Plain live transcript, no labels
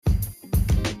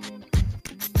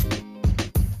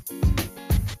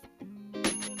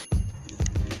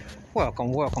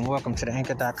Welcome to the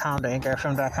Anchor.com, the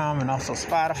AnchorFM.com, and also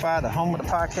Spotify, the home of the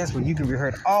podcast where you can be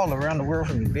heard all around the world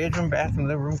from your bedroom, bathroom,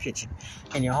 living room, kitchen,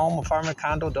 in your home, apartment,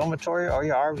 condo, dormitory, or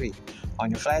your RV, on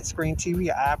your flat screen TV,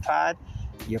 your iPod,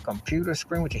 your computer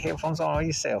screen with your headphones on, or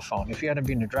your cell phone. If you happen to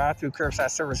be in the drive-through,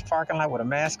 curbside service parking lot with a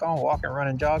mask on, walking,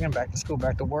 running, jogging, back to school,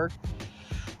 back to work,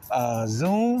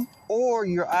 Zoom, or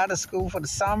you're out of school for the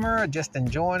summer, just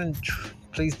enjoying.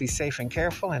 Please be safe and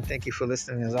careful, and thank you for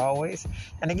listening as always.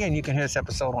 And again, you can hear this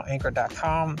episode on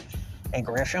Anchor.com,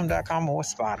 AnchorFM.com, or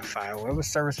Spotify, wherever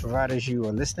service providers you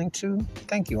are listening to.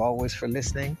 Thank you always for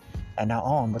listening. And now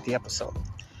on with the episode.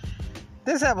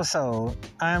 This episode,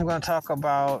 I am going to talk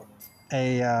about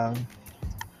a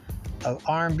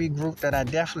R&B group that I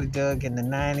definitely dug in the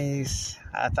 90s.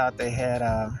 I thought they had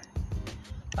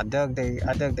I dug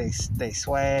they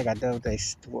swag. I dug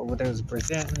what they was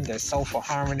presenting, their soulful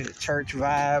harmony, the church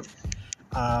vibe.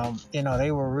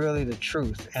 They were really the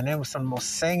truth. And there was some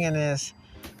most singingest,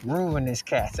 groovingest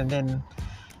cats. And then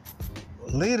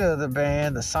leader of the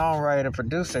band, the songwriter,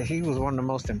 producer, he was one of the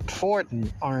most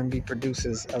important R&B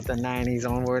producers of the 90s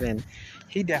onward. And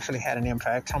he definitely had an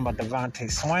impact. Talking about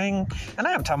Devontae Swing. And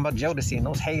I am talking about Jodeci and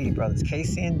those Haley brothers,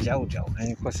 Casey and JoJo.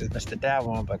 And of course it's Mr.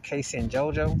 Davon, but Casey and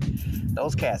JoJo,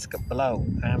 those cats could blow.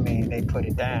 I mean, they put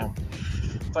it down.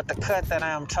 But the cut that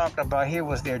I'm talking about here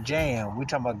was their jam. We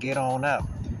talking about Get On Up.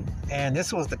 And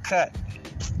this was the cut.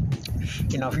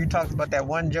 If you talked about that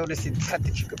one Jodeci cut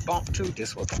that you could bump to,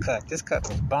 this was the cut. This cut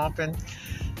was bumping.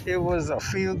 It was a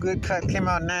feel-good cut. Came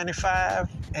out in 95.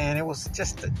 And it was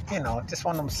just one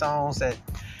of them songs that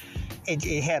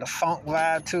it had a funk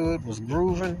vibe to it, was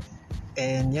grooving.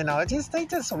 And, they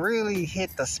just really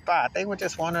hit the spot. They were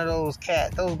just one of those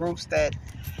groups that,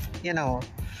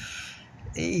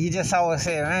 you just always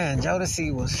say, man,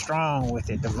 Jodeci was strong with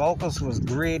it. The vocals was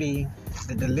gritty.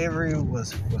 The delivery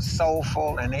was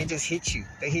soulful. And they just hit you.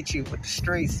 They hit you with the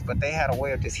streets, but they had a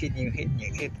way of just hitting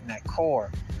that core.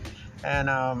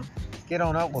 And Get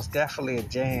On Up was definitely a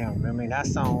jam. I mean, that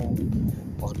song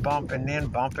was bumping then,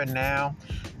 bumping now.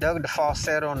 Dug the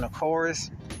falsetto on the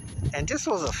chorus. And just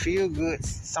was a feel-good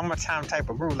summertime type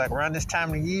of groove. Like around this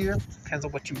time of year, depends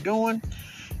on what you're doing.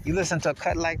 You listen to a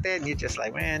cut like that, and you're just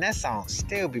like, man, that song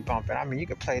still be bumping. I mean, you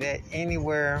could play that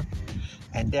anywhere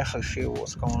and definitely feel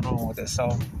what's going on with it.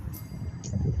 So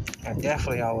I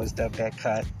definitely always dug that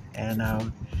cut. And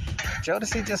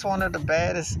Jodeci just one of the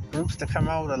baddest groups to come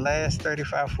out over the last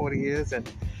 35, 40 years.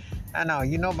 And I know,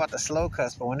 you know about the slow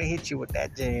cuts, but when they hit you with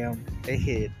that jam, they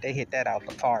hit that out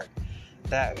the park.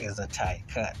 That is a tight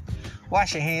cut.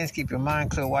 Wash your hands, keep your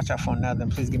mind clear, watch out for another,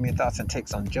 and please give me your thoughts and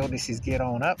takes on Jodeci's Get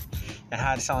On Up and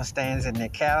how the song stands in their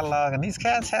catalog. And these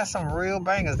cats have some real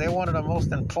bangers. They're one of the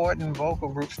most important vocal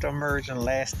groups to emerge in the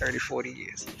last 30, 40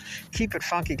 years. Keep it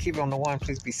funky, keep it on the one.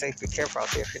 Please be safe, be careful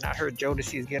out there. If you've not heard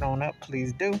Jodeci's Get On Up,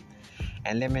 please do.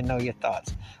 And let me know your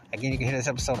thoughts. Again, you can hear this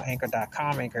episode on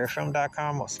Anchor.com,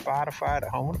 AnchorFM.com, or Spotify, the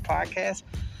home of the podcast.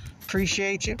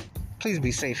 Appreciate you. Please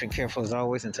be safe and careful as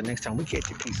always. Until next time we catch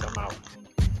you. Peace. I'm out.